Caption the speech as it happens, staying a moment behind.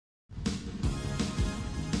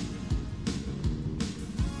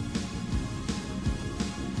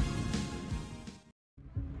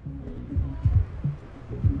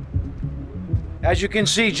As you can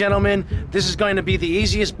see, gentlemen, this is going to be the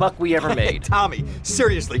easiest buck we ever made. Tommy,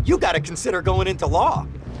 seriously, you gotta consider going into law.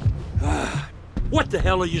 What the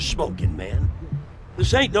hell are you smoking, man?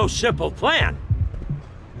 This ain't no simple plan.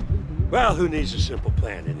 Well, who needs a simple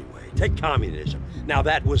plan anyway? Take communism. Now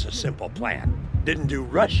that was a simple plan. Didn't do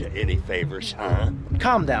Russia any favors, huh?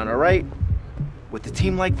 Calm down, all right? With a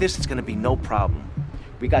team like this, it's gonna be no problem.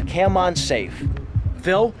 We got Cam on safe.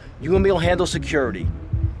 Phil, you and me will handle security.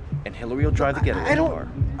 And Hillary will drive the getaway car.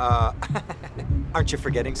 Aren't you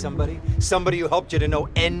forgetting somebody? Somebody who helped you to no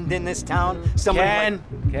end in this town? Somebody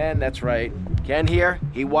Ken, that's right. Ken here,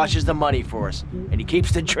 he washes the money for us. And he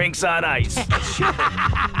keeps the drinks on ice.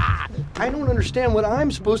 I don't understand what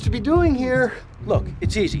I'm supposed to be doing here. Look,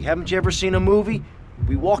 it's easy. Haven't you ever seen a movie?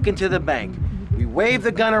 We walk into the bank, we wave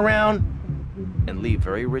the gun around, and leave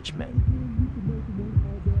very rich men.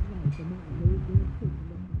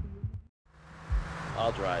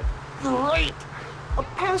 I'll drive. Great! A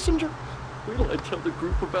passenger. Wait till I tell the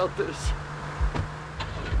group about this.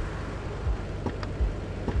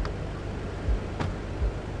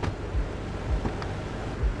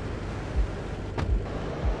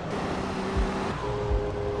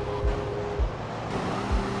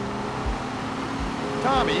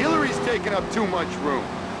 Tommy, Hillary's taking up too much room.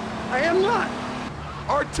 I am not.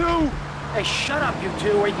 R2! Hey, shut up, you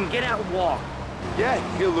two, or you can get out and walk. Yeah,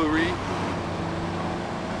 Hillary.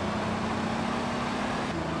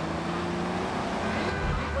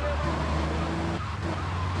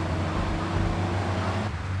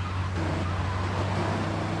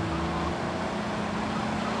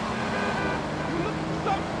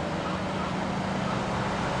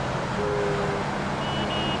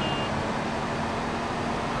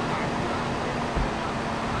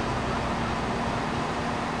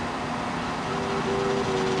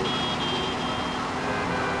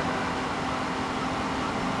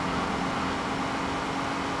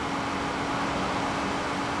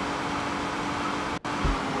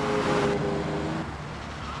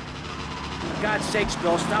 For God's sakes,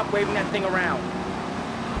 Bill, stop waving that thing around.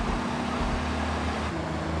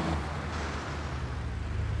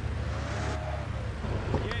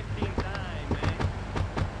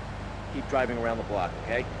 Keep driving around the block,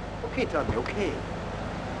 okay? Okay, Tommy, okay.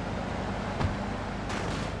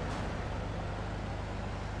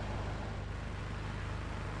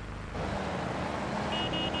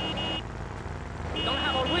 Don't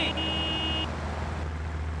have a week.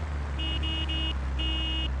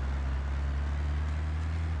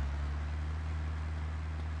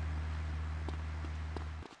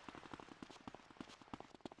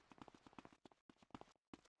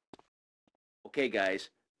 Okay, guys,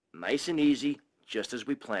 nice and easy, just as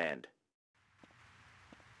we planned.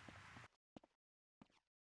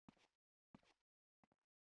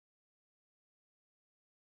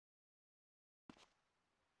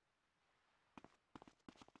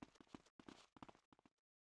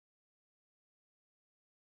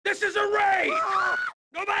 This is a raid!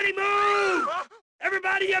 Nobody move!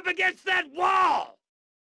 Everybody up against that wall!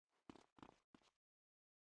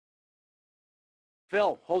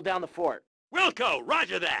 Phil, hold down the fort. Wilco,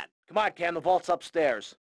 roger that! Come on, Cam, the vault's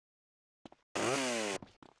upstairs.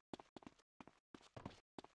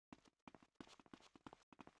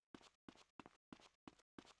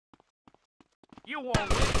 You won't win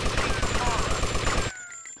tomorrow.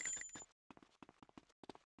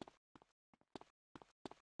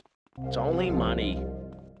 It's only money.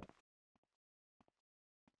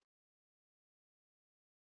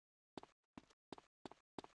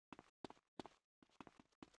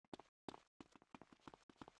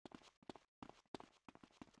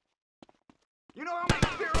 You know how many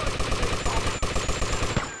steroids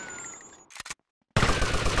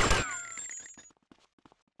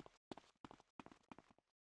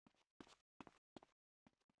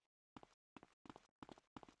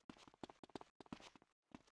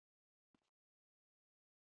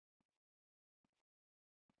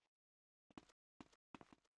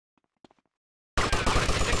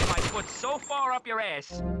Stick my foot so far up your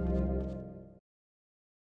ass.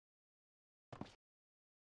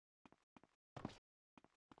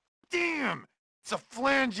 Damn! It's a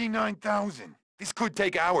flangy 9000. This could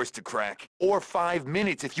take hours to crack. Or 5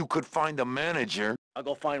 minutes if you could find the manager. I'll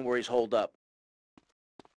go find where he's holed up.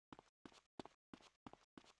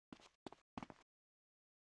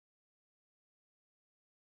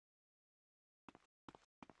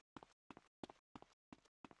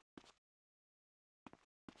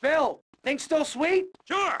 Phil, things still sweet?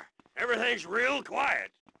 Sure, everything's real quiet.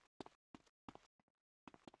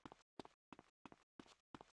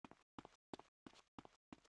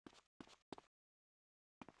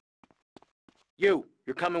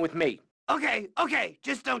 You're coming with me. Okay,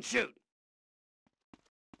 just don't shoot.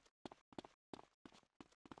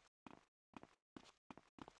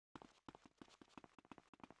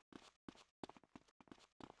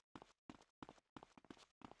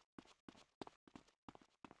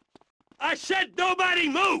 I said nobody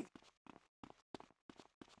move!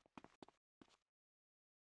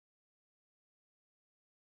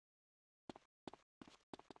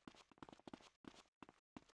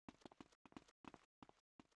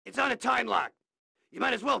 It's on a time lock. You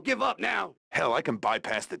might as well give up now. Hell, I can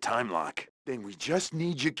bypass the time lock. Then we just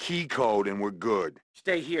need your key code and we're good.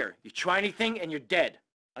 Stay here. You try anything and you're dead.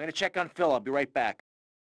 I'm gonna check on Phil. I'll be right back.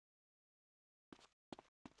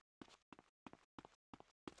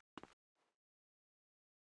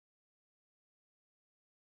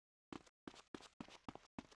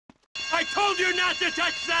 I told you not to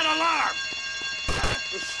touch that alarm!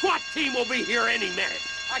 The SWAT team will be here any minute.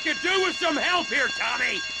 I could do with some help here,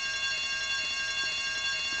 Tommy!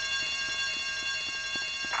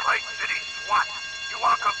 Lake City SWAT, you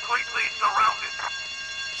are completely surrounded.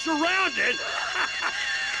 Surrounded?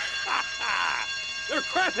 They're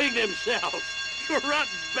crapping themselves! You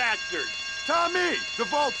rotten bastards! Tommy, the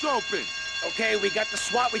vault's open. Okay, we got the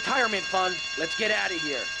SWAT retirement fund. Let's get out of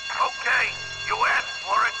here. Okay, you asked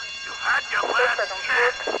for it. You had your last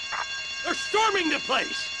chance. They're storming the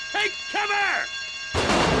place! Take cover!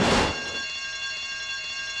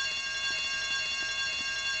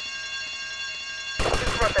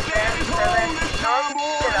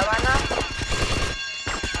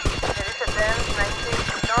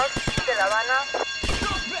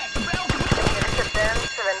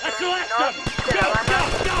 That's the last of them!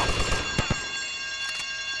 Go!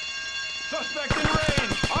 Suspect in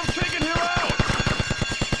range. I'm taking him out.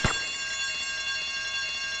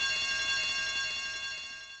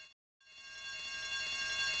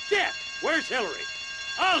 Shit! Where's Hillary?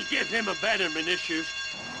 I'll give him abandonment issues.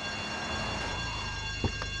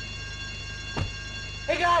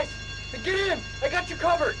 Hey guys! Get in! I got you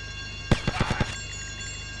covered!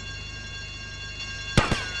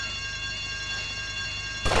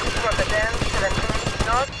 Rotterdam 17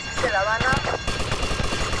 North, de La Habana.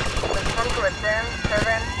 Respond to Rotterdam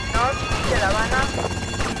 7 North, de La Habana.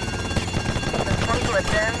 Respond to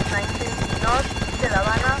Rotterdam 19 North, de La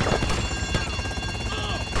Habana.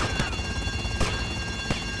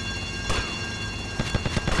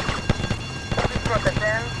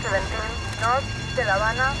 Rotterdam 17 North, de La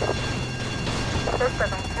Habana.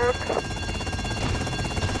 Suspect on foot.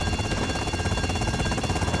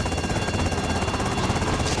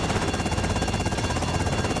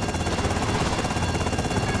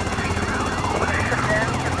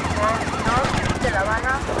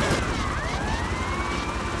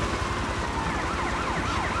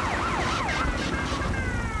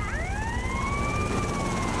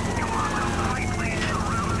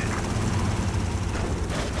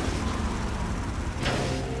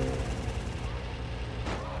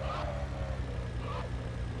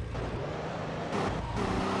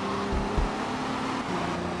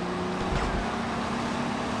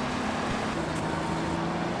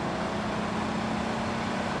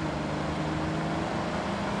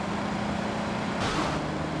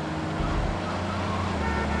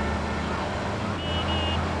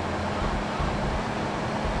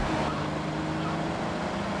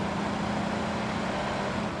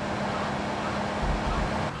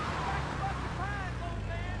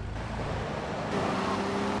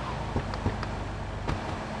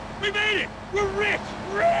 We made it! We're rich!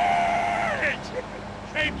 Rich!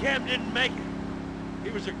 Shame Cam didn't make it.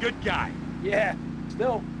 He was a good guy. Yeah,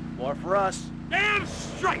 still, more for us. Damn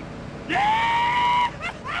straight! Yeah!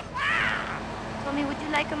 Tommy, would you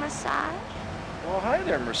like a massage? Oh, hi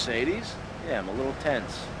there, Mercedes. Yeah, I'm a little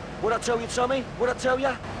tense. What'd I tell you, Tommy? What'd I tell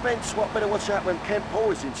you? Ben Swat better watch out when Ken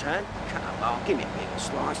Paul is in town. Come on, give me a bit of a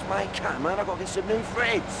slice, mate. Come on, I've got to get some new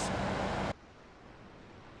friends.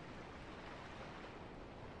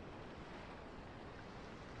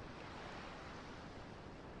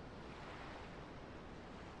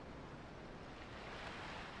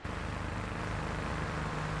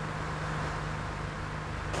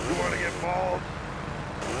 You want to get bald?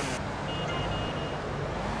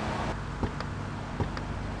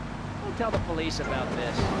 Don't tell the police about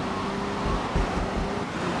this.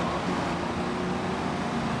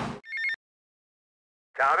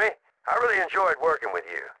 Tommy, I really enjoyed working with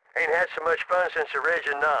you. Ain't had so much fun since the Reg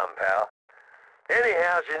and Nom, pal.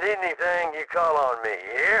 Anyhow, if you need anything, you call on me,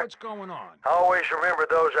 you hear? What's going on? Always remember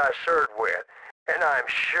those I served with, and I'm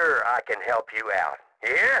sure I can help you out.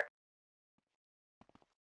 You hear?